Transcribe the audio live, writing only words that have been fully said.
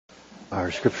Our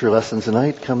scripture lesson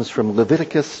tonight comes from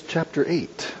Leviticus chapter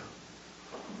 8.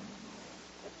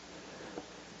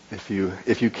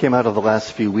 If you came out of the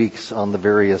last few weeks on the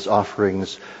various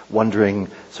offerings wondering,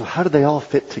 so how do they all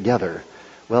fit together?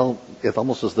 Well, it's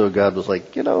almost as though God was like,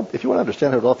 if you want to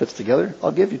understand how it all fits together,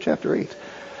 I'll give you chapter 8.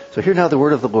 So hear now the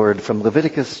word of the Lord from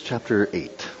Leviticus chapter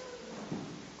 8.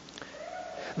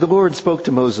 The Lord spoke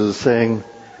to Moses, saying,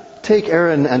 "Take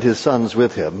Aaron and his sons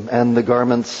with him, and the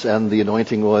garments, and the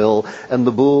anointing oil, and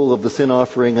the bull of the sin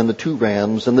offering, and the 2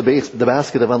 rams, and the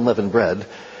basket of unleavened bread,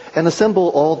 and assemble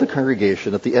all the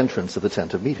congregation at the entrance of the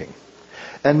tent of meeting."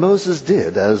 And Moses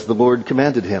did as the Lord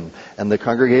commanded him, and the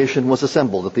congregation was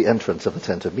assembled at the entrance of the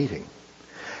tent of meeting.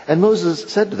 And Moses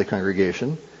said to the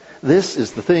congregation, "This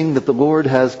is the thing that the Lord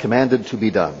has commanded to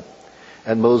be done."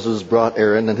 And Moses brought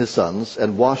Aaron and his sons,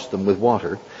 and washed them with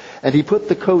water. And he put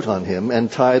the coat on him,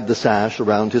 and tied the sash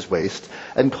around his waist,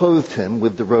 and clothed him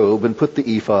with the robe, and put the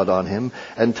ephod on him,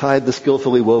 and tied the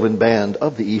skillfully woven band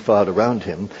of the ephod around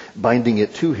him, binding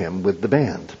it to him with the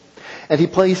band. And he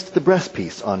placed the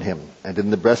breastpiece on him, and in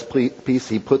the breastpiece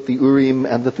he put the Urim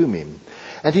and the Thummim.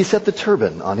 And he set the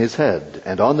turban on his head,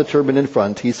 and on the turban in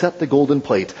front he set the golden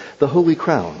plate, the holy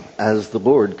crown, as the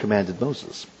Lord commanded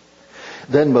Moses.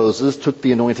 Then Moses took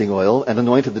the anointing oil and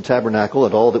anointed the tabernacle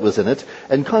and all that was in it,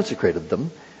 and consecrated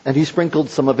them. And he sprinkled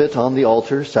some of it on the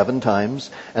altar 7 times,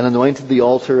 and anointed the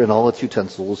altar and all its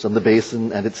utensils, and the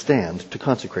basin and its stand, to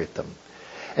consecrate them.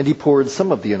 And he poured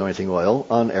some of the anointing oil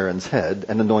on Aaron's head,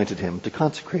 and anointed him to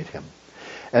consecrate him.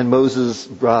 And Moses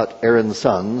brought Aaron's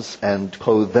sons, and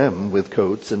clothed them with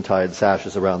coats, and tied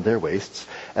sashes around their waists,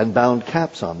 and bound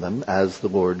caps on them, as the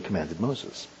Lord commanded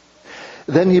Moses.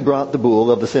 Then he brought the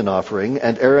bull of the sin offering,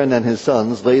 and Aaron and his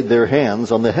sons laid their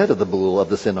hands on the head of the bull of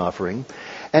the sin offering,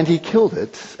 and he killed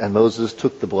it. And Moses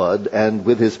took the blood, and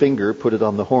with his finger put it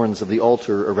on the horns of the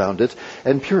altar around it,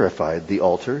 and purified the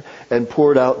altar, and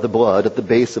poured out the blood at the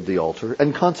base of the altar,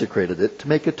 and consecrated it to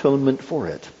make atonement for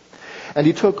it. And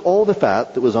he took all the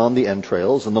fat that was on the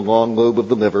entrails, and the long lobe of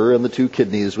the liver, and the 2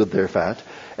 kidneys with their fat,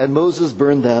 and Moses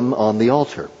burned them on the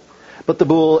altar. But the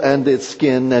bull and its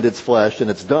skin and its flesh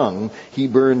and its dung he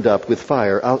burned up with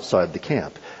fire outside the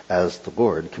camp, as the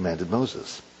Lord commanded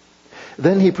Moses.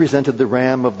 Then he presented the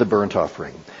ram of the burnt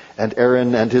offering, and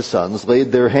Aaron and his sons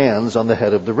laid their hands on the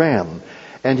head of the ram.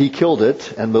 And he killed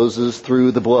it, and Moses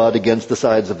threw the blood against the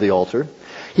sides of the altar.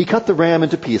 He cut the ram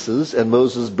into pieces, and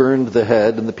Moses burned the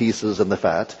head and the pieces and the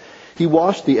fat. He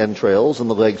washed the entrails and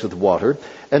the legs with water,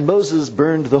 and Moses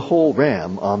burned the whole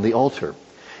ram on the altar.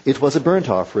 It was a burnt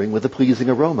offering with a pleasing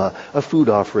aroma, a food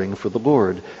offering for the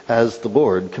Lord, as the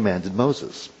Lord commanded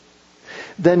Moses.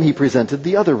 Then he presented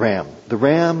the other ram, the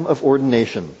ram of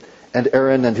ordination. And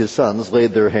Aaron and his sons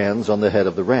laid their hands on the head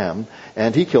of the ram,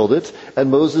 and he killed it.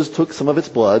 And Moses took some of its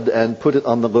blood and put it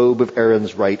on the lobe of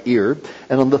Aaron's right ear,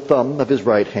 and on the thumb of his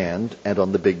right hand, and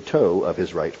on the big toe of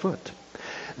his right foot.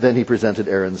 Then he presented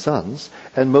Aaron's sons,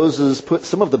 and Moses put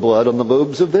some of the blood on the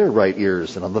lobes of their right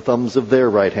ears, and on the thumbs of their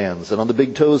right hands, and on the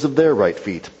big toes of their right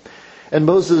feet. And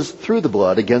Moses threw the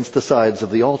blood against the sides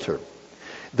of the altar.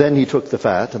 Then he took the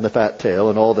fat, and the fat tail,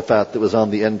 and all the fat that was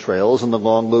on the entrails, and the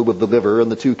long lobe of the liver,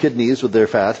 and the 2 kidneys with their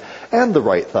fat, and the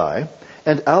right thigh.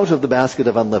 And out of the basket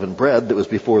of unleavened bread that was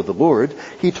before the Lord,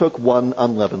 he took 1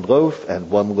 unleavened loaf,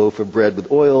 and 1 loaf of bread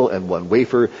with oil, and 1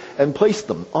 wafer, and placed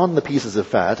them on the pieces of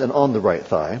fat, and on the right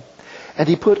thigh. And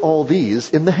he put all these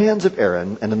in the hands of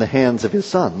Aaron, and in the hands of his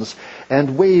sons,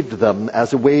 and waved them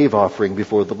as a wave offering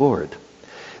before the Lord.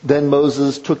 Then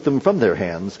Moses took them from their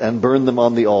hands, and burned them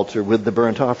on the altar with the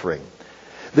burnt offering.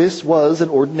 This was an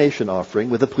ordination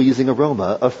offering with a pleasing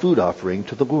aroma, a food offering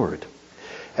to the Lord.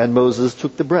 And Moses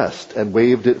took the breast, and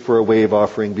waved it for a wave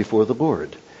offering before the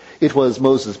Lord. It was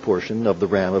Moses' portion of the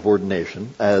ram of ordination,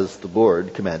 as the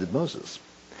Lord commanded Moses.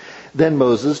 Then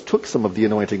Moses took some of the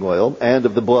anointing oil, and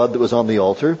of the blood that was on the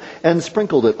altar, and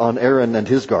sprinkled it on Aaron and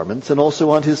his garments, and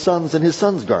also on his sons and his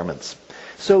sons' garments.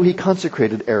 So he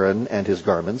consecrated Aaron and his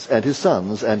garments, and his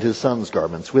sons'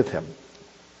 garments with him.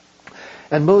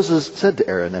 And Moses said to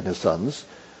Aaron and his sons,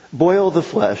 "Boil the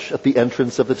flesh at the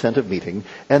entrance of the tent of meeting,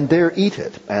 and there eat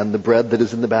it, and the bread that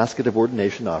is in the basket of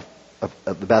ordination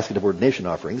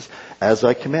offerings, as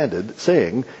I commanded,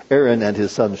 saying, Aaron and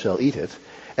his sons shall eat it.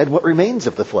 And what remains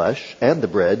of the flesh and the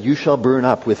bread you shall burn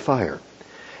up with fire.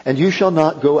 And you shall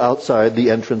not go outside the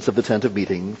entrance of the tent of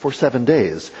meeting for 7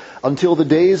 days, until the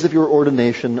days of your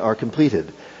ordination are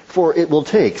completed. For it will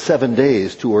take 7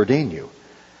 days to ordain you.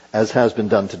 As has been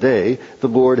done today, the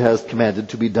Lord has commanded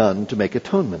to be done to make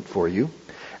atonement for you.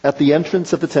 At the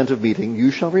entrance of the tent of meeting you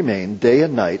shall remain day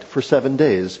and night for 7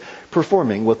 days,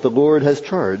 performing what the Lord has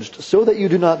charged, so that you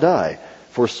do not die.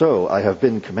 for so I have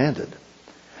been commanded.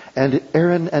 And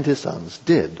Aaron and his sons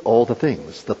did all the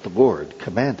things that the Lord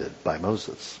commanded by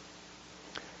Moses.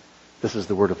 This is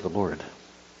the word of the Lord.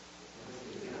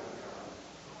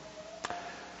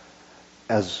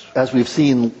 As we've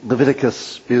seen,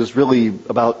 Leviticus is really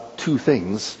about two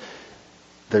things.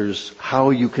 There's how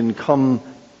you can come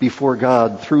before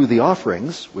God through the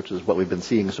offerings, which is what we've been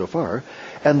seeing so far,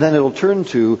 and then it'll turn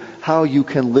to how you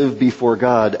can live before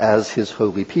God as His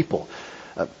holy people.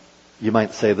 You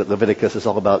might say that Leviticus is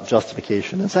all about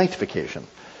justification and sanctification.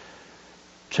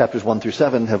 Chapters 1 through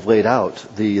 7 have laid out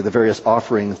the various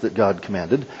offerings that God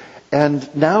commanded,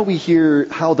 and now we hear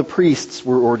how the priests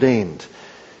were ordained.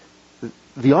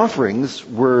 The offerings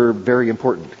were very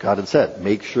important. God had said,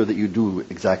 make sure that you do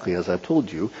exactly as I've told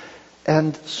you.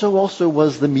 And so also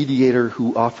was the mediator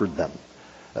who offered them.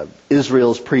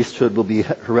 Israel's priesthood will be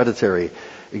hereditary,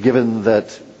 given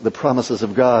that the promises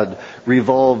of God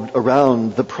revolved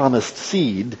around the promised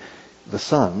seed, the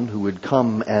Son, who would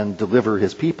come and deliver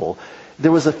His people.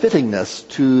 There was a fittingness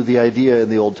to the idea in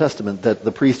the Old Testament that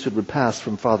the priesthood would pass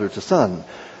from father to son.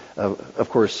 Of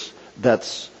course,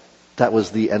 that was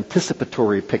the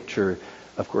anticipatory picture,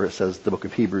 of course, as the book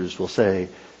of Hebrews will say,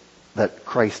 that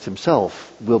Christ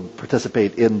Himself will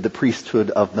participate in the priesthood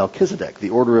of Melchizedek, the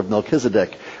order of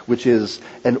Melchizedek, which is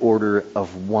an order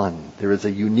of one. There is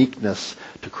a uniqueness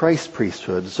to Christ's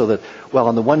priesthood, so that while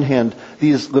on the one hand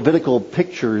these Levitical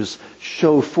pictures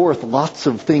show forth lots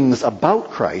of things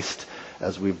about Christ,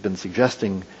 as we've been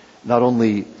suggesting, not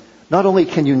only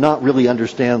can you not really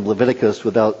understand Leviticus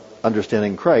without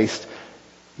understanding Christ,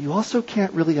 you also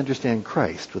can't really understand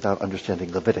Christ without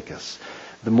understanding Leviticus.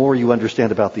 The more you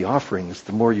understand about the offerings,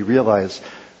 the more you realize,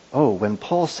 when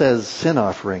Paul says sin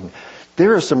offering,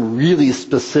 there are some really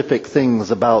specific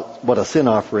things about what a sin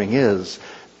offering is,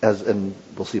 and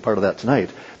we'll see part of that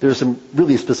tonight. There are some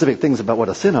really specific things about what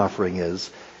a sin offering is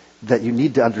that you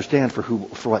need to understand for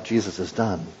what Jesus has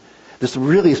done. There's some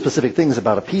really specific things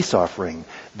about a peace offering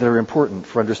that are important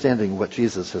for understanding what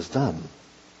Jesus has done.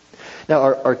 Now,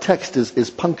 our text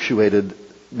is punctuated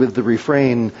with the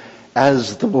refrain,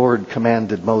 as the Lord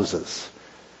commanded Moses.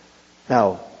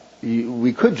 Now,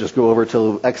 we could just go over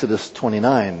to Exodus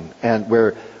 29, and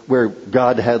where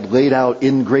God had laid out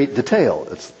in great detail,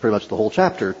 it's pretty much the whole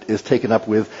chapter, is taken up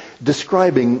with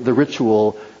describing the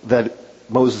ritual that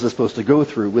Moses is supposed to go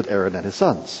through with Aaron and his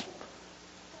sons.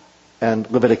 And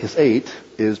Leviticus 8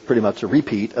 is pretty much a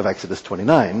repeat of Exodus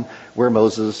 29, where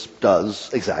Moses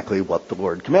does exactly what the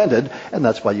Lord commanded, and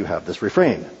that's why you have this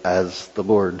refrain, as the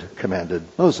Lord commanded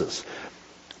Moses.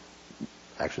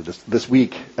 Actually, this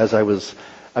week, as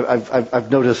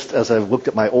I've noticed as I've looked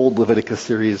at my old Leviticus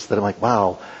series that I'm like,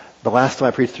 wow, the last time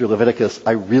I preached through Leviticus,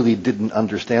 I really didn't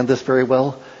understand this very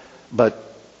well, but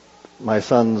my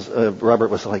son's, Robert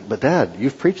was like, but Dad,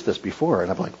 you've preached this before.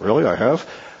 And I'm like, really, I have?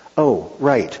 Oh,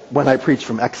 right, when I preached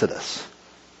from Exodus.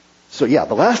 So yeah,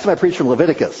 the last time I preached from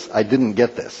Leviticus, I didn't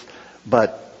get this.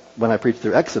 But when I preached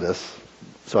through Exodus,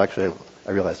 so actually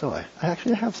I realized, I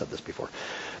actually have said this before.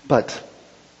 But,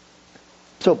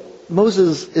 so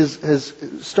Moses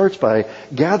starts by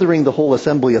gathering the whole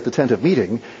assembly at the tent of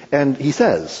meeting, and he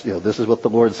says, this is what the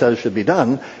Lord says should be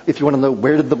done. If you want to know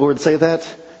where did the Lord say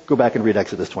that, go back and read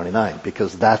Exodus 29,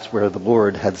 because that's where the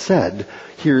Lord had said,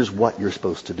 here's what you're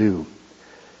supposed to do.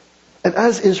 And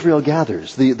as Israel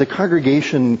gathers, the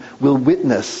congregation will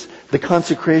witness the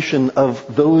consecration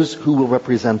of those who will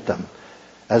represent them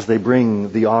as they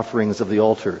bring the offerings of the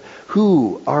altar.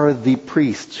 Who are the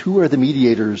priests? Who are the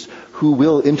mediators who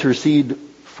will intercede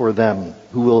for them?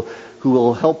 Who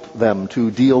will help them to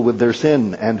deal with their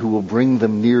sin and who will bring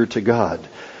them near to God?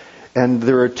 And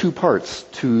there are two parts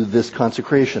to this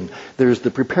consecration. There's the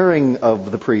preparing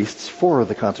of the priests for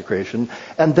the consecration,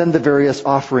 and then the various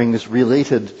offerings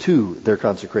related to their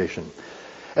consecration.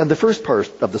 And the first part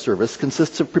of the service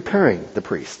consists of preparing the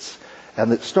priests.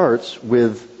 And it starts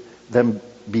with them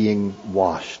being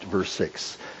washed, verse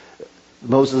 6.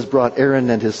 Moses brought Aaron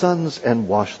and his sons and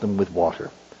washed them with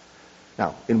water.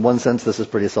 Now, in one sense, this is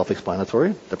pretty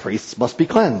self-explanatory. The priests must be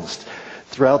cleansed.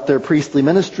 Throughout their priestly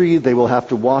ministry, they will have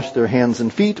to wash their hands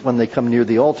and feet when they come near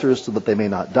the altar so that they may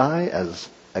not die, as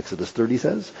Exodus 30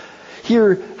 says.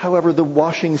 Here, however, the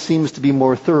washing seems to be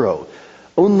more thorough.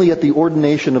 Only at the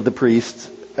ordination of the priest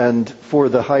and for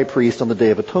the high priest on the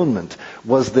Day of Atonement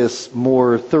was this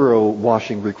more thorough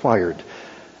washing required.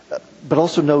 But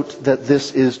also note that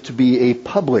this is to be a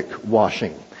public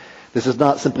washing. This is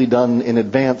not simply done in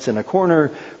advance in a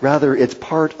corner. Rather, it's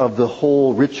part of the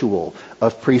whole ritual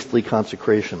of priestly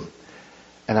consecration.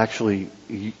 And actually,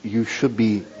 you should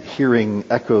be hearing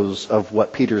echoes of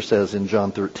what Peter says in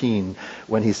John 13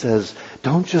 when he says,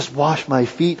 "Don't just wash my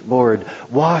feet, Lord,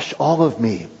 wash all of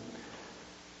me."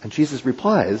 And Jesus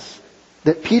replies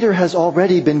that Peter has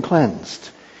already been cleansed.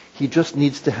 He just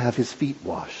needs to have his feet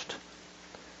washed.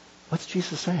 What's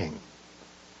Jesus saying?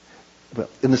 Well,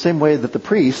 in the same way that the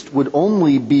priest would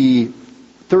only be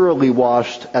thoroughly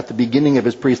washed at the beginning of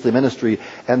his priestly ministry,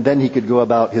 and then he could go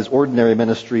about his ordinary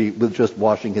ministry with just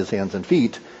washing his hands and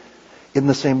feet. In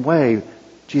the same way,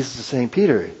 Jesus is saying,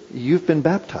 Peter, you've been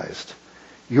baptized.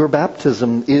 Your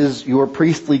baptism is your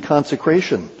priestly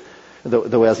consecration.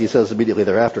 Though as he says immediately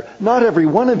thereafter, not every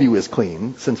one of you is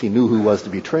clean, since he knew who was to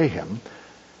betray him.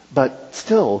 But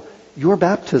still, your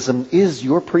baptism is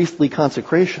your priestly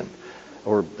consecration.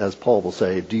 Or, as Paul will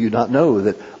say, do you not know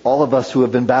that all of us who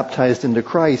have been baptized into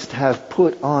Christ have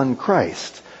put on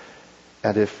Christ?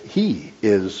 And if he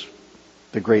is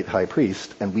the great high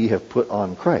priest and we have put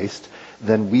on Christ,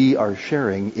 then we are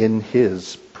sharing in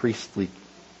his priestly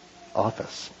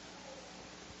office.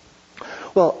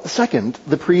 Well, second,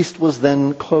 the priest was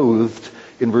then clothed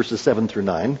in verses 7 through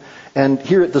 9. And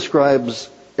here it describes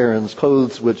Aaron's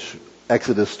clothes, which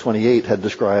Exodus 28 had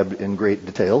described in great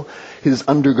detail. His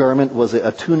undergarment was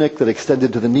a tunic that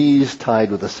extended to the knees,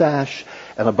 tied with a sash,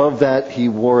 and above that he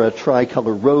wore a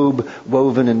tricolor robe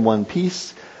woven in one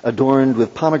piece, adorned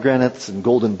with pomegranates and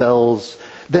golden bells.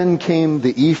 Then came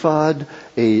the ephod,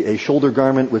 a shoulder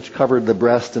garment which covered the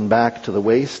breast and back to the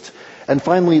waist, and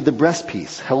finally the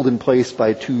breastpiece, held in place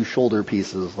by two shoulder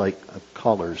pieces like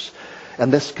collars.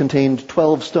 And this contained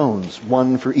 12 stones,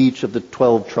 one for each of the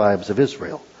 12 tribes of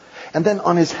Israel. And then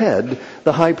on his head,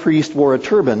 the high priest wore a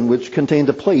turban which contained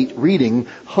a plate reading,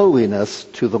 "Holiness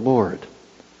to the Lord."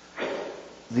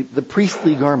 The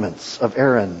priestly garments of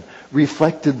Aaron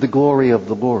reflected the glory of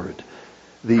the Lord.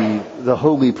 The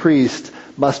holy priest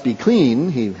must be clean,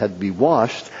 he had to be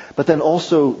washed, but then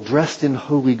also dressed in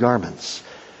holy garments.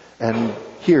 And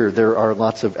here there are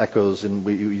lots of echoes, and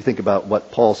you think about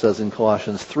what Paul says in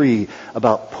Colossians 3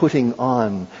 about putting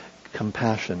on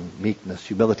compassion, meekness,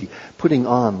 humility, putting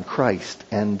on Christ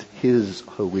and his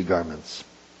holy garments.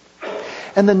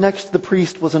 And then next, the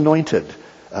priest was anointed.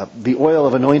 The oil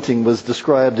of anointing was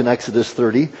described in Exodus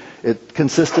 30. It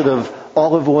consisted of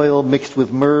olive oil mixed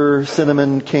with myrrh,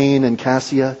 cinnamon, cane, and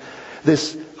cassia.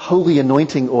 This holy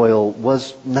anointing oil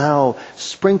was now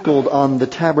sprinkled on the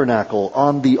tabernacle,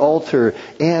 on the altar,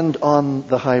 and on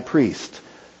the high priest.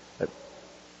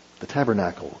 The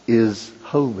tabernacle is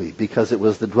holy because it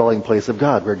was the dwelling place of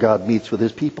God, where God meets with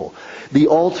his people. The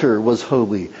altar was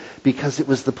holy because it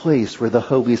was the place where the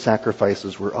holy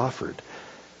sacrifices were offered.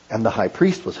 And the high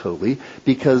priest was holy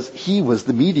because he was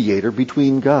the mediator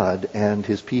between God and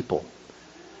his people.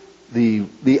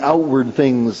 The outward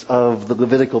things of the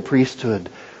Levitical priesthood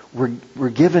were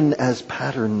given as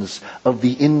patterns of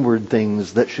the inward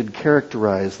things that should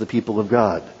characterize the people of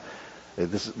God.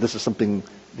 This is something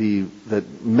that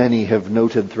many have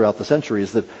noted throughout the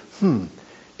centuries, that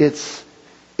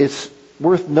it's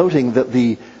worth noting that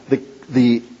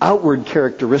the outward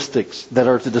characteristics that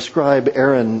are to describe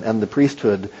Aaron and the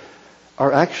priesthood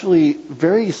are actually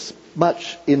very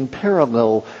much in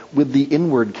parallel with the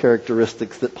inward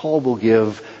characteristics that Paul will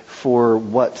give for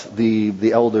what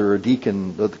the elder or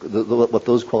deacon, what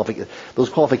those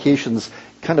qualifications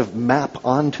kind of map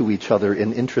onto each other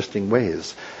in interesting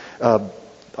ways.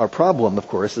 Our problem, of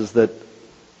course, is that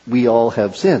we all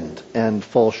have sinned and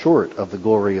fall short of the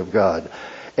glory of God.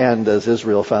 And as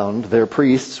Israel found, their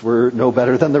priests were no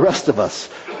better than the rest of us.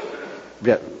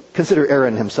 Yet, consider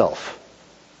Aaron himself.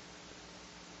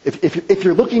 If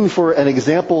you're looking for an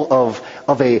example of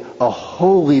a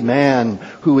holy man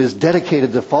who is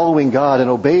dedicated to following God and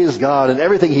obeys God in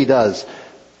everything he does,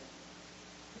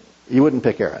 you wouldn't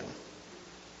pick Aaron.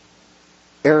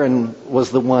 Aaron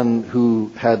was the one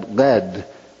who had led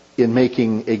in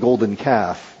making a golden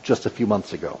calf just a few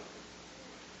months ago.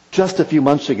 Just a few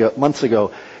months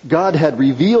ago, God had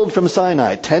revealed from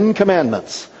Sinai 10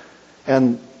 commandments.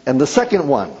 And the second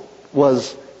one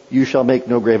was, you shall make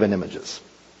no graven images.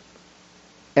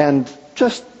 And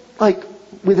just like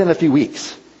within a few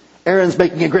weeks, Aaron's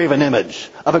making a graven image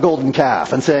of a golden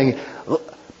calf and saying,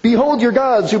 behold your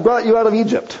gods who brought you out of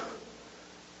Egypt.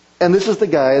 And this is the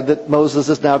guy that Moses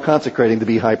is now consecrating to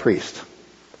be high priest.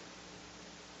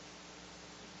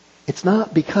 It's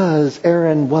not because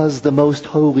Aaron was the most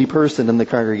holy person in the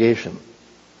congregation.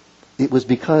 It was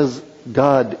because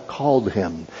God called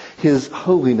him. His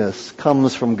holiness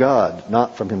comes from God,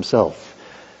 not from himself.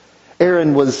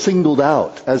 Aaron was singled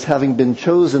out as having been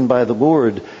chosen by the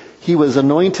Lord. He was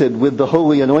anointed with the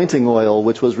holy anointing oil,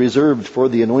 which was reserved for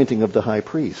the anointing of the high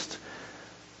priest.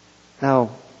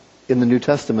 Now, in the New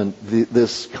Testament,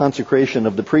 this consecration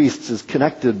of the priests is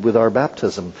connected with our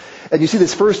baptism. And you see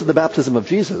this first in the baptism of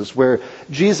Jesus, where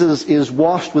Jesus is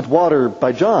washed with water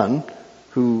by John,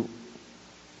 who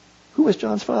was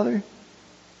John's father?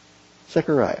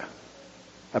 Zechariah,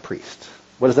 a priest.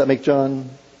 What does that make John?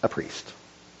 A priest.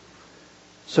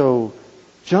 So,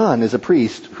 John is a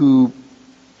priest who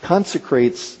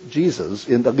consecrates Jesus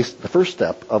in at least the first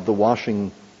step of the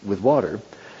washing with water.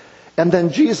 And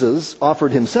then Jesus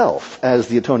offered himself as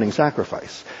the atoning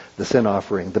sacrifice, the sin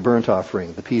offering, the burnt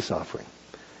offering, the peace offering,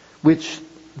 which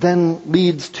then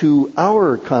leads to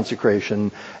our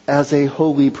consecration as a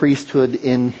holy priesthood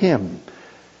in him.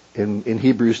 In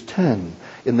Hebrews 10,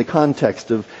 in the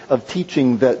context of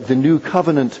teaching that the new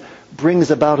covenant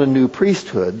brings about a new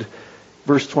priesthood,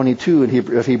 verse 22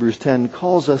 of Hebrews 10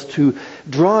 calls us to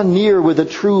draw near with a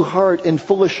true heart in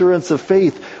full assurance of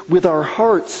faith, with our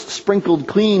hearts sprinkled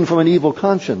clean from an evil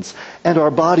conscience and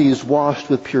our bodies washed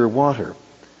with pure water.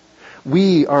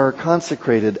 We are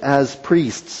consecrated as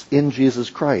priests in Jesus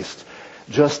Christ,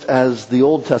 just as the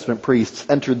Old Testament priests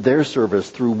entered their service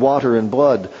through water and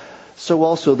blood. So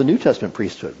also the New Testament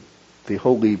priesthood, the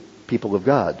holy people of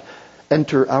God,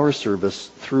 enter our service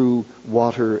through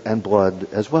water and blood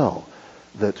as well.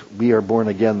 That we are born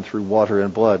again through water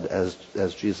and blood,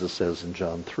 as Jesus says in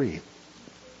John 3.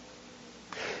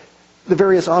 The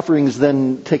various offerings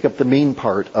then take up the main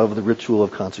part of the ritual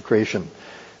of consecration.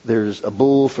 There's a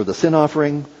bull for the sin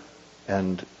offering,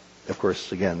 and of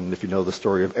course, again, if you know the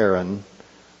story of Aaron,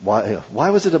 why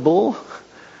was it a bull?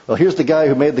 Well, here's the guy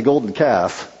who made the golden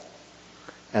calf.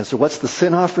 And so what's the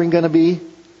sin offering going to be?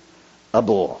 A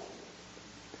bull.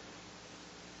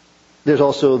 There's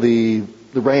also the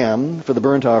ram for the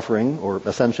burnt offering or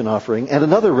ascension offering, and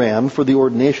another ram for the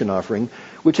ordination offering,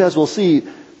 which, as we'll see,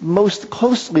 most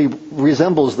closely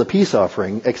resembles the peace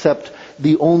offering, except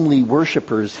the only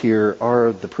worshipers here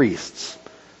are the priests.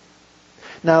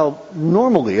 Now,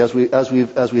 normally, as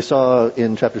we saw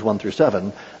in chapters 1 through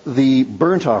 7, the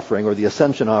burnt offering or the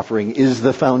ascension offering is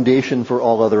the foundation for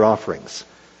all other offerings.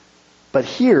 But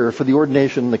here, for the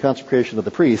ordination and the consecration of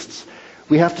the priests,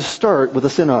 we have to start with a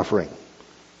sin offering.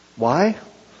 Why?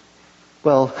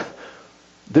 Well,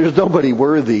 there's nobody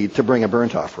worthy to bring a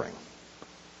burnt offering.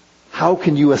 How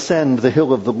can you ascend the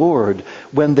hill of the Lord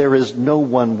when there is no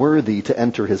one worthy to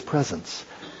enter his presence?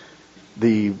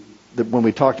 When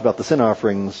we talked about the sin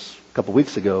offerings a couple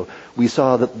weeks ago, we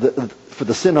saw that for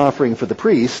the sin offering for the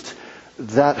priest,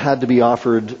 that had to be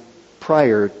offered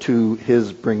prior to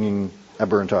his bringing a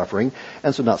burnt offering.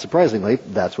 And so not surprisingly,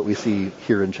 that's what we see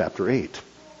here in chapter 8.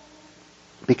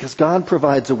 Because God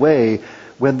provides a way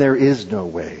when there is no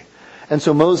way. And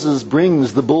so Moses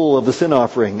brings the bull of the sin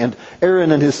offering, and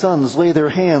Aaron and his sons lay their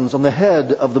hands on the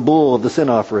head of the bull of the sin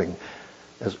offering.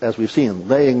 As we've seen,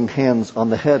 laying hands on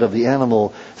the head of the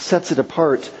animal sets it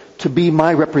apart to be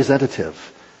my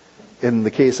representative. In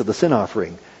the case of the sin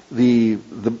offering, the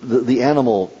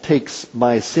animal takes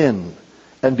my sin.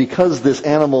 And because this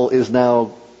animal is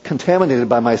now contaminated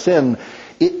by my sin,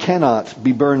 it cannot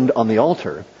be burned on the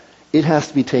altar. It has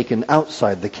to be taken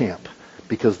outside the camp,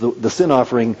 because the sin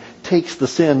offering takes the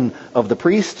sin of the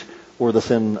priest or the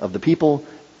sin of the people,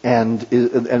 and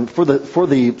for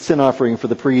the sin offering for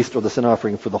the priest or the sin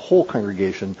offering for the whole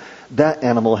congregation, that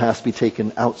animal has to be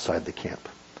taken outside the camp.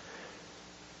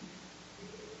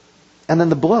 And then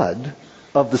the blood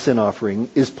of the sin offering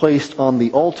is placed on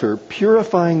the altar,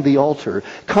 purifying the altar,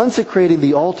 consecrating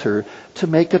the altar to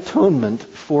make atonement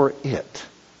for it.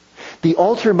 The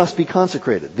altar must be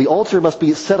consecrated. The altar must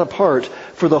be set apart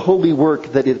for the holy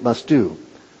work that it must do.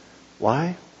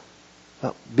 Why?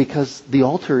 Well, because the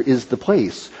altar is the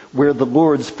place where the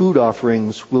Lord's food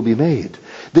offerings will be made.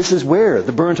 This is where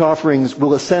the burnt offerings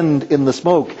will ascend in the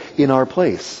smoke in our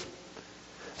place.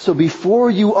 So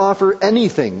before you offer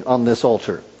anything on this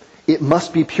altar, it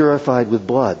must be purified with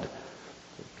blood.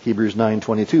 Hebrews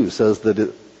 9:22 says that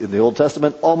in the Old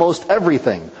Testament, almost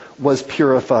everything was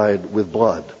purified with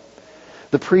blood.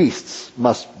 The priests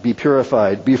must be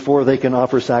purified before they can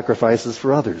offer sacrifices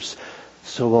for others.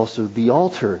 So also the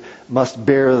altar must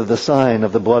bear the sign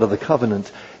of the blood of the covenant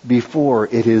before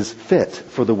it is fit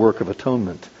for the work of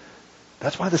atonement.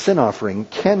 That's why the sin offering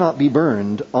cannot be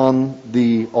burned on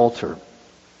the altar.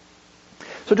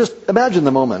 So just imagine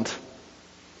the moment.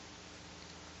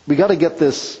 We got to get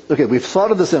this. Okay, we've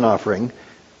slaughtered the sin offering,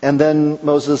 and then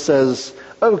Moses says,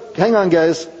 "Oh, hang on,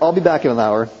 guys, I'll be back in an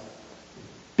hour."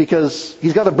 Because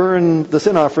he's got to burn the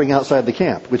sin offering outside the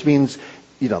camp, which means,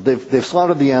 they've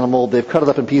slaughtered the animal, they've cut it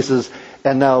up in pieces,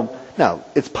 and now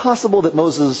it's possible that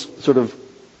Moses sort of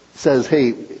says,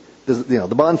 "Hey,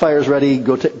 the bonfire's ready,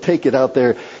 go take it out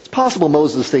there." It's possible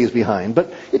Moses stays behind,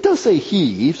 but it does say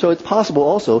he, so it's possible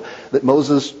also that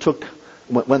Moses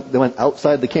they went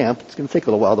outside the camp. It's going to take a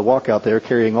little while to walk out there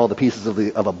carrying all the pieces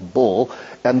of a bull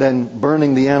and then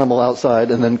burning the animal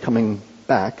outside and then coming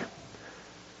back.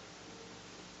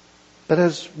 But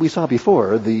as we saw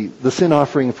before, the sin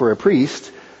offering for a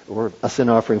priest or a sin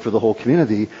offering for the whole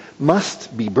community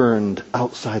must be burned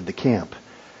outside the camp,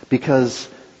 because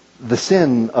the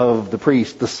sin of the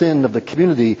priest, the sin of the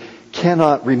community,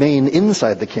 cannot remain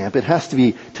inside the camp. It has to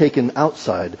be taken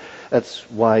outside. That's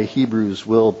why Hebrews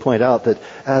will point out that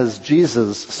as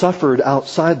Jesus suffered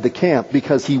outside the camp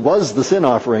because he was the sin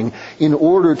offering in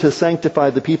order to sanctify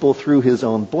the people through his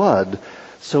own blood,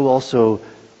 so also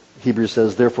Hebrews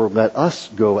says, therefore let us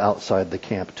go outside the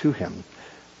camp to him.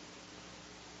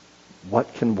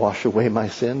 What can wash away my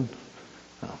sin?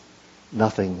 No,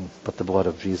 nothing but the blood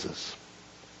of Jesus.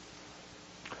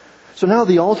 So now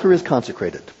the altar is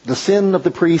consecrated. The sin of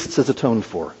the priests is atoned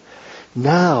for.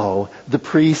 Now the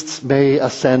priests may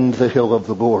ascend the hill of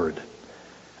the Lord.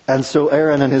 And so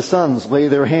Aaron and his sons lay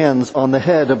their hands on the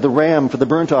head of the ram for the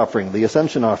burnt offering, the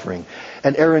ascension offering.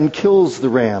 And Aaron kills the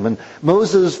ram, and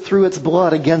Moses threw its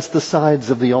blood against the sides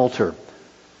of the altar.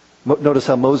 Notice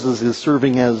how Moses is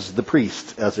serving as the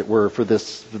priest, as it were, for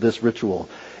this ritual.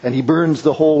 And he burns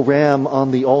the whole ram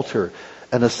on the altar,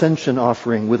 an ascension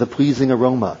offering with a pleasing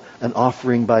aroma, an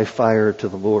offering by fire to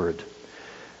the Lord.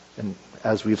 And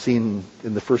as we've seen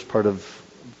in the first part of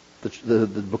the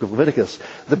book of Leviticus,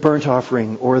 the burnt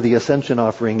offering or the ascension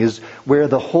offering is where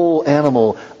the whole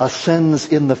animal ascends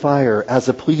in the fire as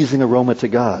a pleasing aroma to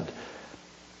God.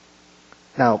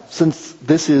 Now, since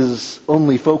this is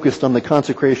only focused on the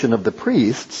consecration of the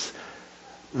priests,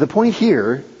 the point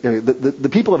here, the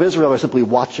people of Israel are simply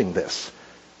watching this.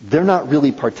 They're not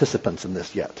really participants in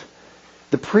this yet.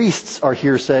 The priests are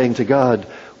here saying to God,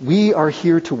 we are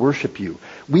here to worship you.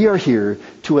 We are here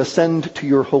to ascend to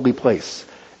your holy place.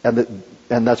 And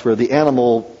that's where the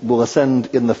animal will ascend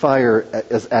in the fire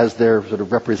as their sort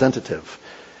of representative.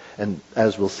 And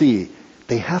as we'll see,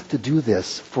 they have to do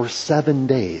this for 7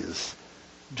 days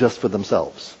just for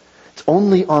themselves. It's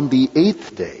only on the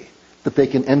 8th day that they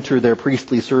can enter their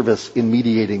priestly service in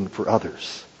mediating for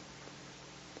others.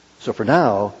 So for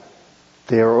now,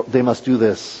 they must do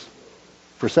this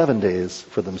for 7 days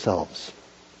for themselves.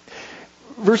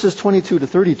 Verses 22 to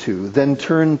 32 then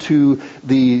turn to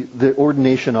the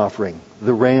ordination offering,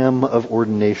 the ram of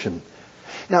ordination.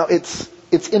 Now it's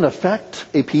in effect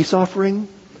a peace offering,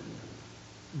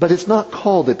 but it's not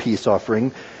called a peace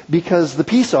offering because the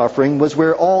peace offering was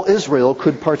where all Israel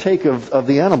could partake of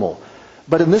the animal.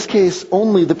 But in this case,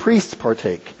 only the priests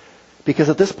partake, because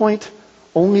at this point,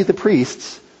 only the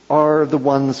priests are the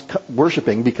ones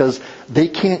worshiping, because they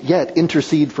can't yet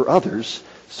intercede for others,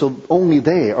 so only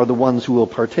they are the ones who will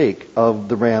partake of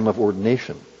the ram of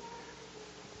ordination.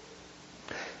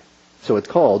 So it's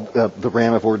called the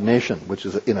ram of ordination, which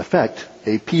is in effect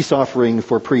a peace offering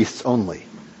for priests only.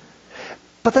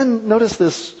 But then notice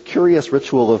this curious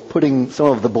ritual of putting some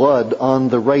of the blood on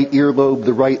the right earlobe,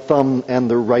 the right thumb,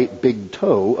 and the right big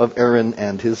toe of Aaron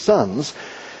and his sons.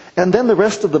 And then the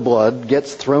rest of the blood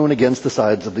gets thrown against the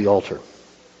sides of the altar.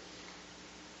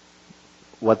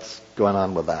 What's going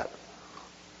on with that?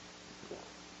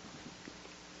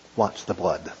 Watch the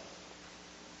blood.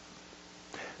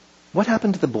 What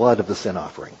happened to the blood of the sin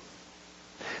offering?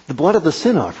 The blood of the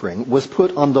sin offering was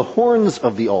put on the horns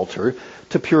of the altar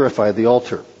to purify the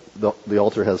altar. The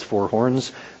altar has 4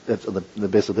 horns, that's the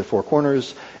base of the 4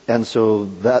 corners, and so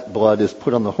that blood is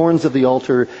put on the horns of the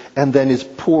altar and then is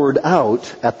poured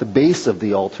out at the base of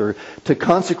the altar to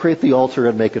consecrate the altar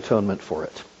and make atonement for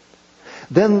it.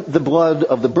 Then the blood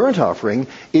of the burnt offering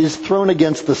is thrown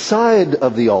against the side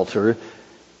of the altar,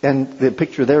 and the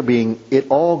picture there being, it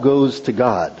all goes to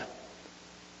God.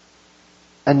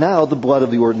 And now the blood of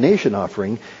the ordination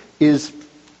offering is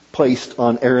placed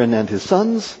on Aaron and his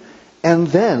sons, and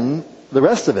then the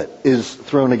rest of it is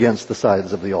thrown against the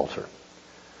sides of the altar.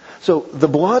 So the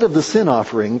blood of the sin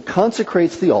offering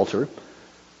consecrates the altar.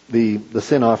 The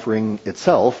sin offering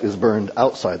itself is burned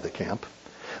outside the camp.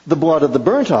 The blood of the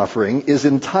burnt offering is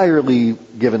entirely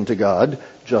given to God,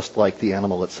 just like the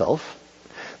animal itself.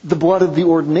 The blood of the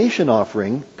ordination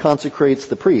offering consecrates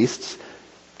the priests,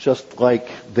 just like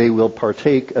they will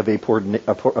partake of a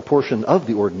portion of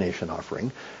the ordination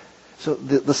offering. So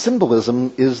the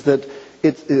symbolism is that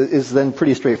it is then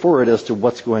pretty straightforward as to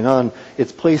what's going on.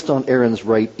 It's placed on Aaron's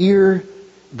right ear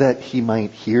that he might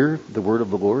hear the word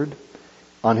of the Lord,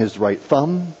 on his right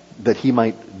thumb that he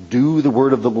might do the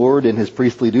word of the Lord in his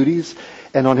priestly duties,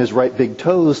 and on his right big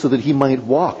toe so that he might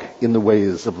walk in the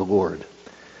ways of the Lord.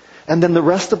 And then the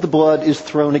rest of the blood is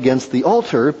thrown against the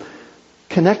altar,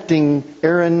 connecting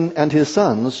Aaron and his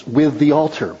sons with the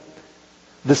altar.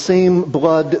 The same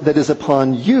blood that is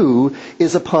upon you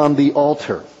is upon the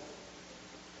altar.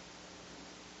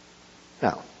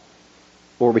 Now,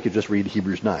 or we could just read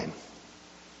Hebrews 9.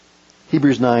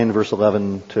 Hebrews 9, verse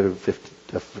 11 to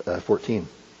 14.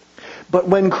 But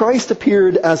when Christ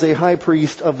appeared as a high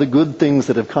priest of the good things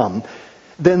that have come,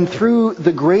 then through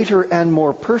the greater and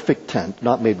more perfect tent,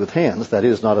 not made with hands, that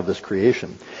is, not of this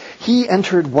creation, he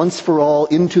entered once for all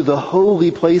into the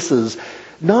holy places,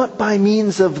 not by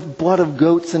means of blood of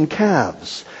goats and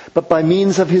calves, but by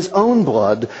means of his own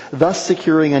blood, thus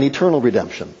securing an eternal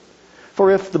redemption.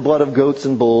 For if the blood of goats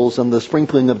and bulls and the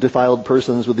sprinkling of defiled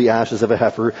persons with the ashes of a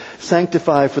heifer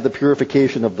sanctify for the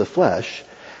purification of the flesh,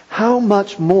 how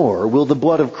much more will the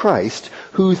blood of Christ,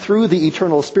 who through the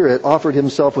eternal Spirit offered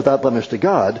himself without blemish to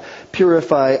God,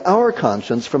 purify our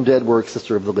conscience from dead works to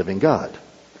serve the living God?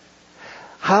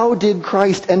 How did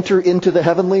Christ enter into the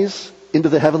heavenlies, into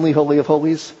the heavenly holy of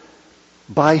holies?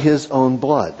 By his own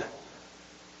blood.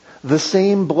 The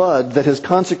same blood that has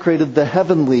consecrated the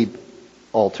heavenly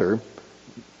altar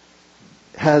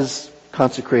has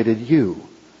consecrated you.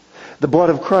 The blood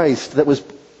of Christ that has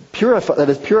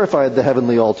purified the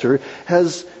heavenly altar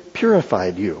has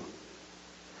purified you.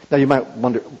 Now you might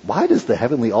wonder, why does the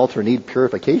heavenly altar need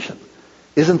purification?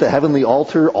 Isn't the heavenly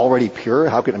altar already pure?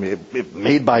 How can, it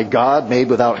made by God, made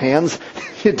without hands?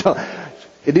 It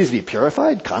needs to be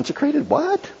purified, consecrated?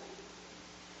 What?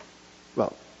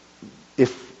 Well,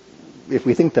 if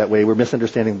we think that way, we're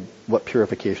misunderstanding what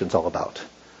purification is all about.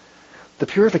 The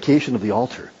purification of the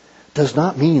altar does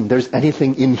not mean there's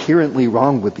anything inherently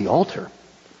wrong with the altar.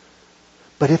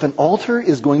 But if an altar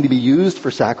is going to be used for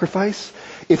sacrifice,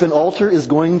 if an altar is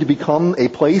going to become a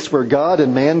place where God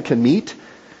and man can meet,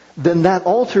 then that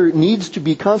altar needs to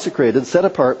be consecrated, set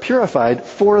apart, purified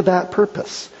for that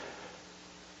purpose.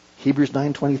 Hebrews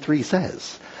 9:23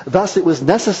 says, thus it was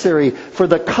necessary for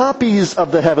the copies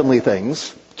of the heavenly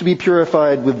things to be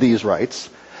purified with these rites,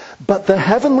 but the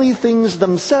heavenly things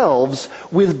themselves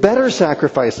with better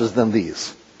sacrifices than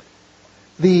these.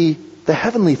 The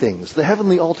heavenly things, the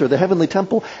heavenly altar, the heavenly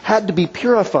temple had to be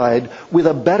purified with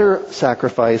a better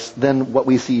sacrifice than what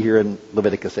we see here in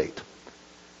Leviticus 8.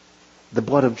 The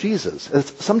blood of Jesus.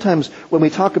 Sometimes when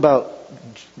we talk about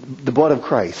the blood of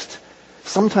Christ,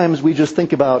 sometimes we just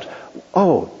think about,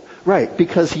 oh, right,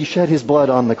 because he shed his blood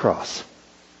on the cross.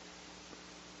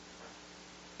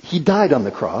 He died on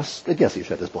the cross. I guess he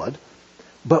shed his blood.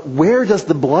 But where does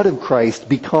the blood of Christ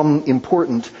become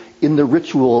important in the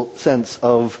ritual sense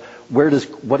of what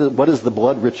is the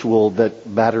blood ritual that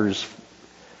matters?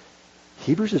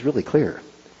 Hebrews is really clear.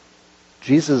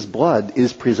 Jesus' blood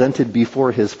is presented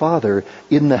before his Father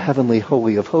in the heavenly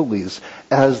holy of holies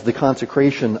as the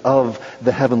consecration of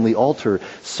the heavenly altar,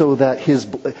 so that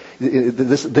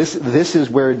this is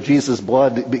where Jesus'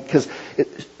 blood, because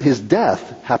his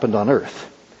death happened on earth.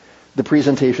 The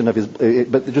presentation of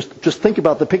but just think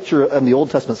about the picture in the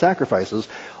Old Testament sacrifices.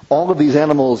 All of these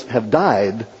animals have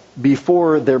died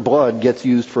before their blood gets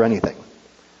used for anything.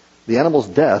 The animal's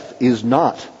death is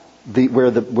not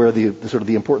where the sort of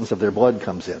the importance of their blood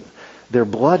comes in. Their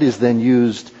blood is then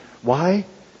used, why?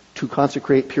 To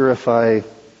consecrate, purify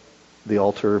the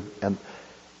altar, and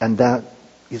that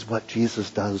is what Jesus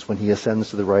does when he ascends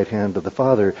to the right hand of the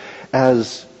Father.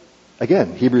 As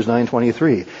again, Hebrews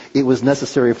 9:23, it was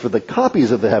necessary for the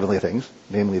copies of the heavenly things,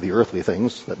 namely the earthly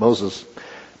things that Moses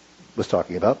was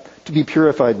talking about, to be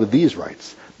purified with these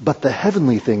rites, but the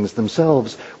heavenly things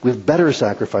themselves with better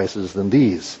sacrifices than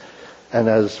these. And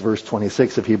as verse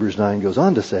 26 of Hebrews 9 goes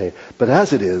on to say, but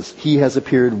as it is, he has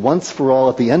appeared once for all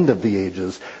at the end of the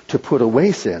ages to put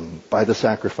away sin by the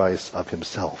sacrifice of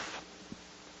himself.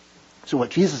 So what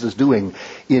Jesus is doing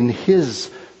in his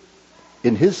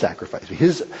sacrifice,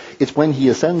 it's when he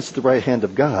ascends to the right hand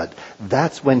of God,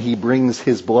 that's when he brings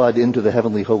his blood into the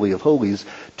heavenly holy of holies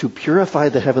to purify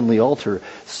the heavenly altar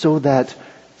so that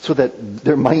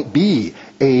there might be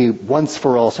a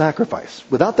once-for-all sacrifice.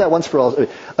 Without that once-for-all,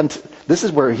 this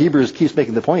is where Hebrews keeps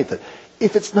making the point that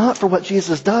if it's not for what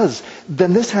Jesus does,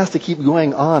 then this has to keep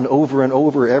going on over and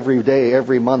over every day,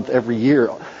 every month, every year.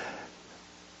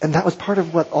 And that was part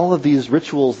of what all of these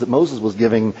rituals that Moses was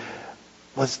giving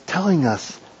was telling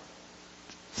us.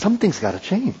 Something's got to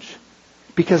change.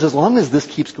 Because as long as this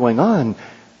keeps going on,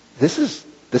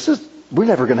 we're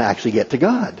never going to actually get to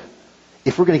God.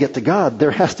 If we're going to get to God,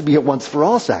 there has to be a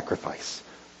once-for-all sacrifice.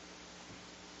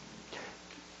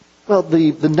 Well,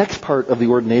 the next part of the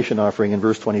ordination offering in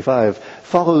verse 25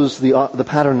 follows the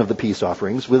pattern of the peace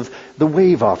offerings with the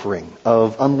wave offering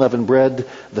of unleavened bread,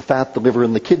 the fat, the liver,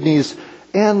 and the kidneys,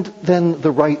 and then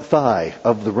the right thigh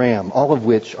of the ram, all of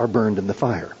which are burned in the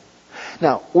fire.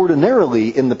 Now,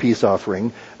 ordinarily in the peace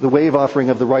offering, the wave offering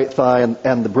of the right thigh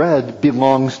and the bread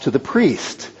belongs to the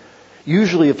priest.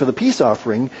 Usually for the peace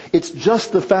offering, it's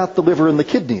just the fat, the liver, and the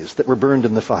kidneys that were burned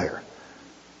in the fire.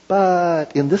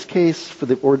 But in this case, for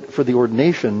the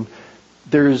ordination,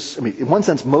 in one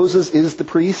sense, Moses is the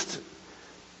priest,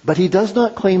 but he does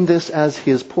not claim this as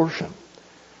his portion.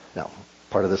 Now,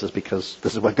 part of this is because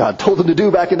this is what God told him to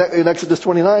do back in Exodus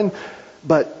 29,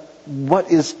 but what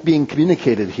is being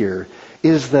communicated here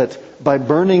is that by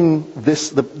burning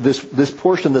this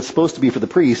portion that's supposed to be for the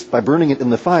priest, by burning it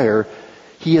in the fire,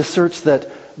 he asserts that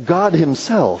God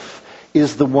himself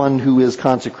is the one who is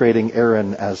consecrating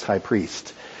Aaron as high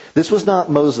priest. This was not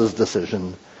Moses'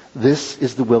 decision. This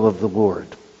is the will of the Lord.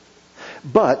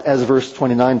 But, as verse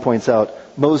 29 points out,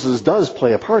 Moses does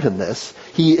play a part in this.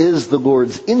 He is the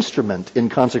Lord's instrument in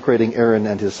consecrating Aaron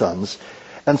and his sons.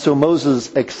 And so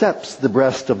Moses accepts the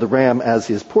breast of the ram as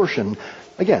his portion,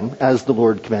 again, as the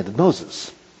Lord commanded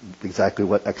Moses. Exactly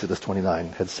what Exodus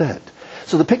 29 had said.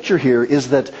 So the picture here is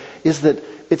that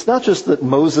it's not just that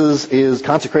Moses is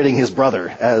consecrating his brother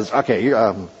as, okay, you're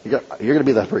going to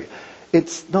be the priest.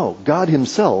 No, God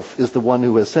himself is the one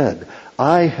who has said,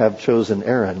 I have chosen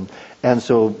Aaron, and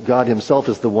so God himself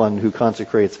is the one who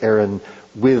consecrates Aaron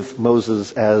with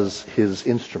Moses as his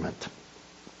instrument.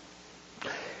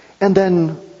 And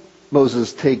then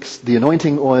Moses takes the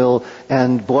anointing oil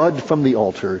and blood from the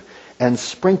altar and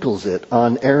sprinkles it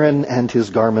on Aaron and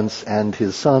his garments and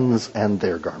his sons and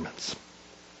their garments.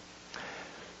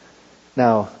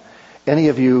 Now, any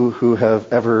of you who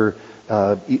have ever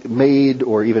made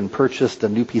or even purchased a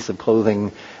new piece of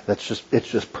clothing it's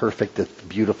just perfect, it's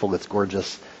beautiful, it's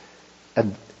gorgeous,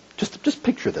 and just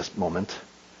picture this moment.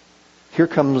 Here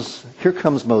comes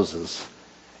Moses.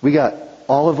 We got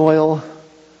olive oil.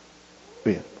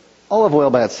 Olive oil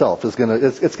by itself is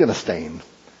gonna stain,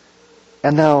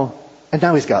 and now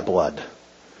he's got blood.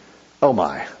 Oh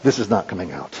my, this is not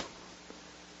coming out.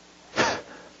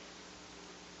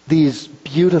 These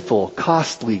beautiful,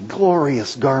 costly,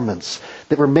 glorious garments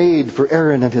that were made for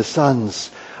Aaron and his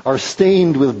sons are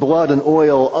stained with blood and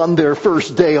oil on their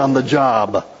first day on the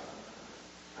job.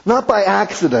 Not by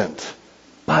accident,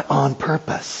 but on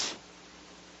purpose.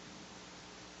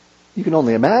 You can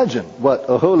only imagine what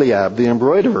Oholiab, the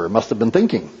embroiderer, must have been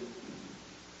thinking.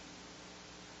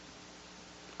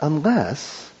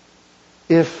 Unless,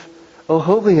 if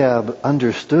Oholiab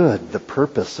understood the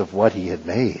purpose of what he had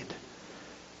made,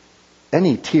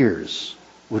 any tears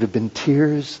would have been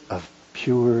tears of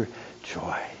pure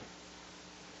joy.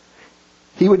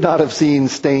 He would not have seen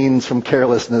stains from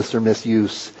carelessness or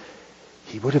misuse.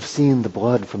 He would have seen the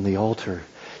blood from the altar.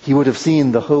 He would have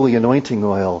seen the holy anointing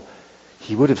oil.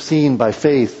 He would have seen by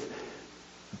faith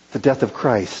the death of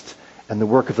Christ and the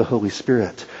work of the Holy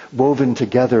Spirit woven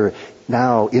together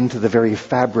now into the very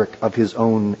fabric of his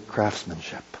own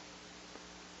craftsmanship.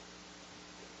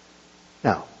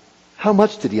 Now, how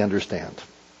much did he understand?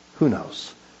 Who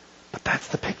knows? But that's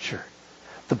the picture.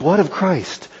 The blood of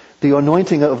Christ, the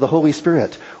anointing of the Holy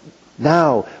Spirit,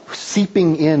 now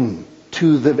seeping in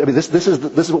to this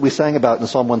is what we sang about in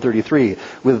Psalm 133,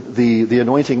 with the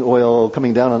anointing oil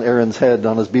coming down on Aaron's head,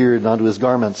 on his beard, and onto his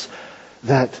garments.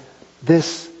 That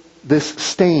this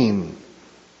stain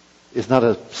is not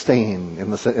a stain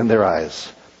in their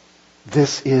eyes.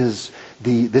 This is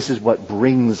what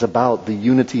brings about the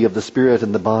unity of the Spirit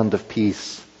and the bond of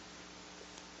peace.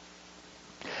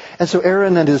 And so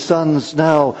Aaron and his sons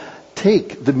now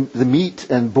take the meat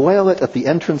and boil it at the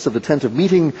entrance of the tent of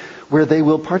meeting, where they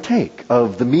will partake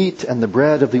of the meat and the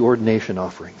bread of the ordination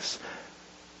offerings.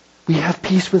 We have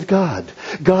peace with God.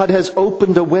 God has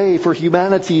opened a way for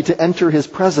humanity to enter his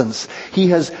presence. He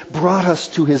has brought us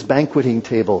to his banqueting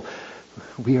table.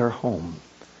 We are home.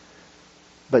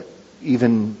 But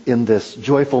even in this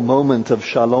joyful moment of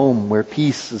shalom, where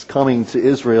peace is coming to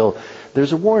Israel,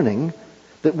 there's a warning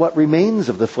that what remains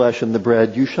of the flesh and the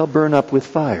bread you shall burn up with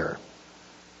fire.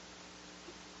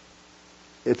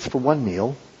 It's for one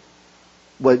meal.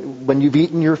 When you've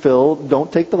eaten your fill,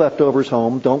 don't take the leftovers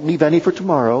home. Don't leave any for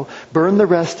tomorrow. Burn the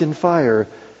rest in fire,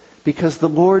 because the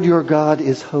Lord your God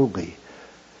is holy.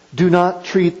 Do not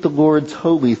treat the Lord's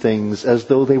holy things as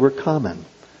though they were common.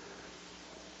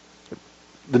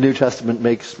 The New Testament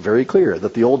makes very clear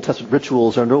that the Old Testament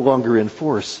rituals are no longer in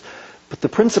force, but the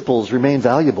principles remain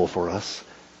valuable for us.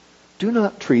 Do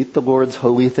not treat the Lord's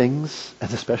holy things,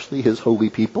 and especially his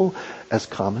holy people, as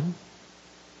common.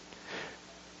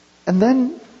 And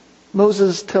then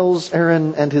Moses tells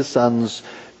Aaron and his sons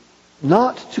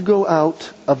not to go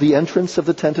out of the entrance of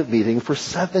the tent of meeting for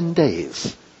 7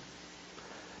 days.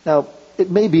 Now,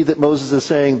 it may be that Moses is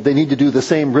saying they need to do the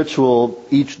same ritual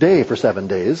each day for 7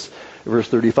 days. Verse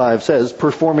 35 says,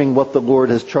 performing what the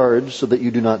Lord has charged so that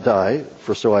you do not die,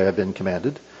 for so I have been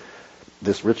commanded.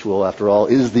 This ritual, after all,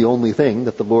 is the only thing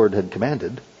that the Lord had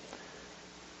commanded.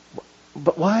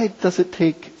 But why does it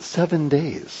take 7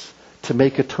 days to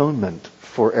make atonement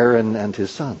for Aaron and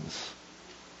his sons?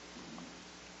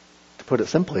 To put it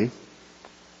simply,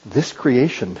 this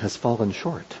creation has fallen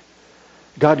short.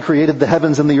 God created the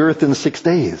heavens and the earth in 6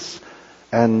 days,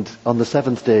 and on the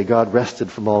 7th day God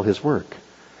rested from all his work.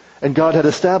 And God had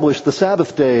established the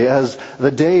Sabbath day as the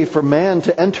day for man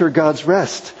to enter God's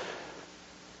rest.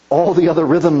 All the other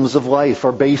rhythms of life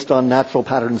are based on natural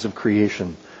patterns of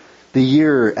creation. The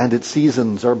year and its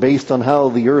seasons are based on how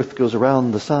the earth goes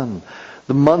around the sun.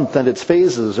 The month and its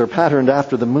phases are patterned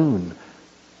after the moon.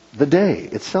 The day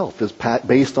itself is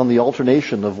based on the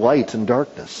alternation of light and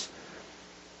darkness.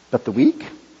 But the week?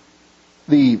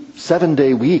 The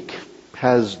 7-day week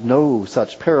has no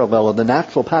such parallel in the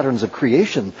natural patterns of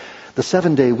creation. The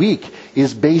 7-day week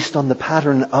is based on the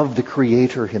pattern of the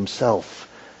Creator himself.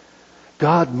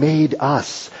 God made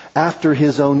us after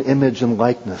his own image and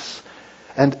likeness.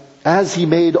 And as he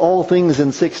made all things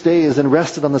in 6 days and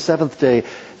rested on the 7th day,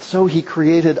 so he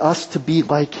created us to be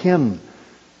like him,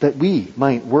 that we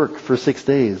might work for 6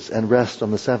 days and rest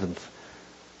on the 7th.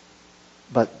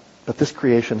 But this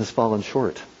creation has fallen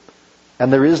short.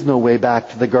 And there is no way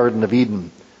back to the Garden of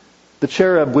Eden. The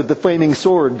cherub with the flaming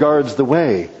sword guards the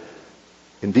way.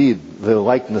 Indeed, the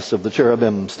likeness of the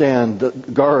cherubim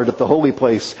stand guard at the holy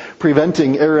place,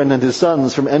 preventing Aaron and his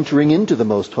sons from entering into the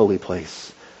most holy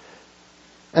place.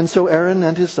 And so Aaron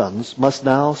and his sons must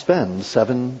now spend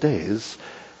 7 days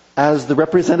as the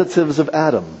representatives of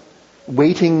Adam,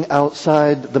 waiting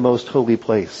outside the most holy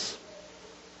place.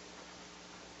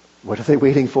 What are they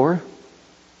waiting for?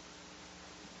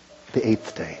 The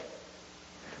 8th day.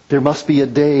 There must be a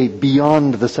day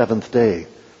beyond the 7th day.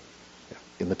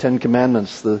 In the 10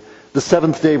 Commandments, the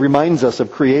 7th day reminds us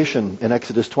of creation in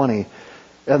Exodus 20.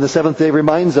 And the 7th day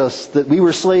reminds us that we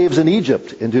were slaves in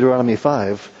Egypt in Deuteronomy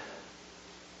 5.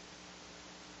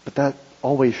 But that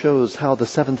always shows how the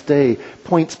 7th day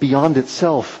points beyond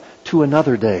itself to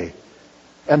another day.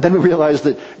 And then we realize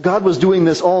that God was doing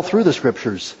this all through the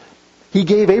Scriptures. He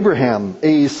gave Abraham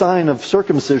a sign of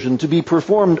circumcision to be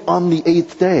performed on the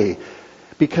 8th day,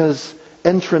 because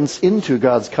entrance into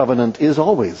God's covenant is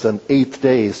always an 8th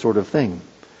day sort of thing.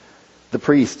 The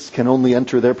priests can only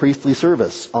enter their priestly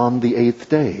service on the 8th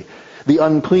day. The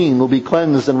unclean will be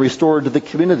cleansed and restored to the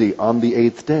community on the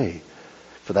 8th day.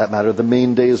 For that matter, the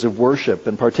main days of worship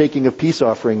and partaking of peace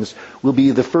offerings will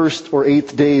be the 1st or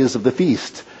 8th days of the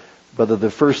feast, whether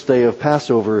the first day of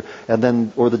Passover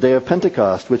or the day of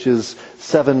Pentecost, which is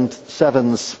 7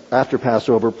 sevens after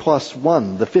Passover plus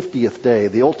 1, the 50th day,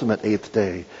 the ultimate 8th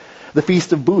day. The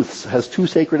Feast of Booths has 2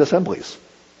 sacred assemblies,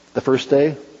 the first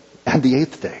day and the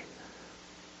 8th day.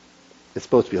 It's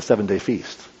supposed to be a 7-day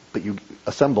feast, but you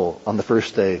assemble on the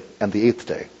first day and the 8th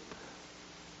day.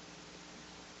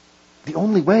 The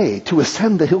only way to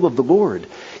ascend the hill of the Lord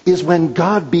is when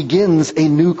God begins a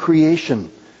new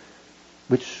creation,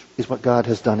 which is what God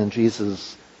has done in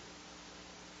Jesus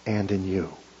and in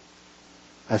you.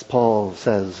 As Paul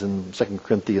says in 2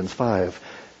 Corinthians 5,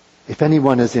 if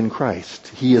anyone is in Christ,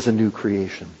 he is a new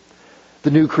creation.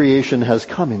 The new creation has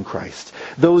come in Christ.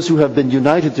 Those who have been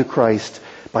united to Christ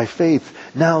by faith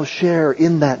now share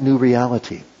in that new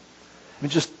reality. I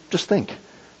mean, just think.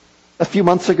 A few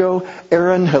months ago,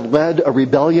 Aaron had led a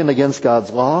rebellion against God's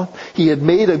law. He had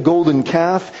made a golden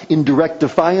calf in direct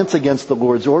defiance against the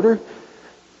Lord's order.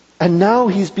 And now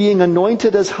he's being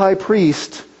anointed as high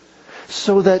priest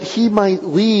so that he might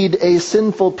lead a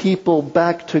sinful people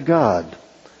back to God.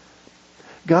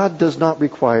 God does not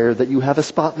require that you have a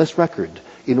spotless record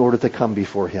in order to come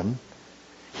before him.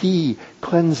 He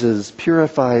cleanses,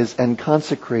 purifies, and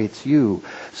consecrates you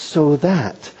so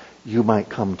that you might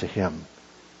come to him.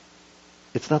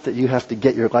 It's not that you have to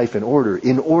get your life in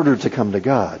order to come to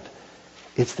God.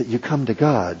 It's that you come to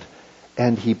God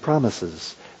and he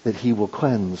promises that he will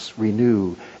cleanse,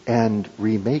 renew, and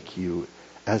remake you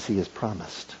as he has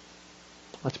promised.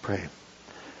 Let's pray.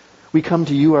 We come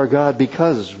to you, our God,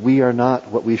 because we are not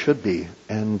what we should be.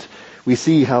 And we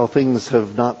see how things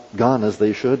have not gone as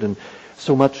they should, and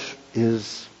so much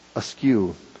is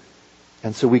askew.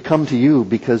 And so we come to you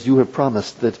because you have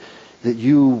promised that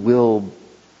you will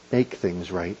make things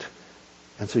right.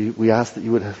 And so we ask that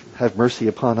you would have mercy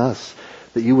upon us,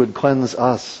 that you would cleanse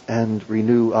us and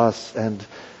renew us and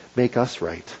make us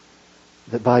right.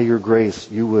 That by your grace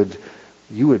you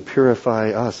would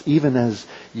purify us, even as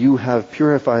you have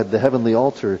purified the heavenly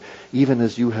altar, even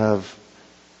as you have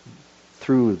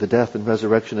through the death and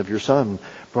resurrection of your Son,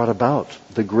 brought about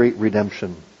the great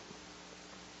redemption.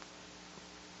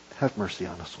 Have mercy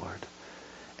on us, Lord.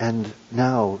 And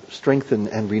now strengthen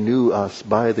and renew us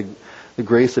by the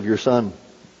grace of your Son,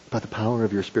 by the power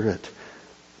of your Spirit,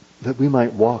 that we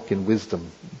might walk in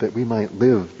wisdom, that we might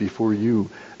live before you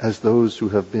as those who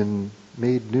have been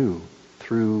made new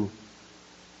through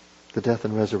the death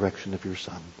and resurrection of your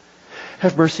Son.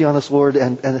 Have mercy on us, Lord,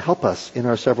 and help us in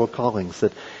our several callings,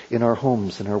 that in our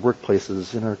homes, in our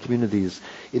workplaces, in our communities,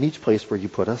 in each place where you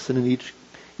put us, and in each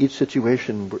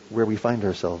situation where we find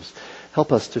ourselves,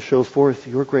 help us to show forth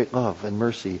your great love and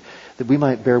mercy, that we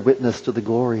might bear witness to the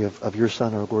glory of your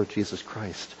Son, our Lord Jesus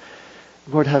Christ.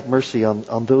 Lord, have mercy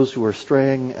on those who are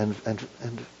straying and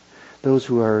those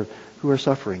who are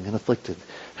suffering and afflicted.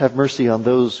 Have mercy on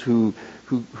those who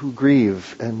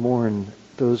grieve and mourn,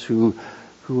 those who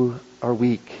are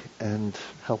weak and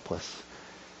helpless.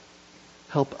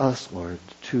 Help us, Lord,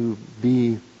 to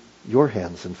be your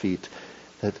hands and feet,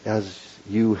 that as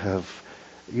you have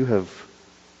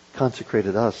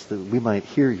consecrated us, that we might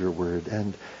hear your word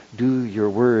and do your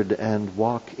word and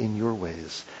walk in your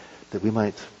ways, that we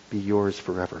might be yours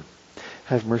forever.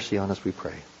 Have mercy on us, we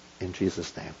pray. In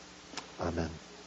Jesus' name, amen.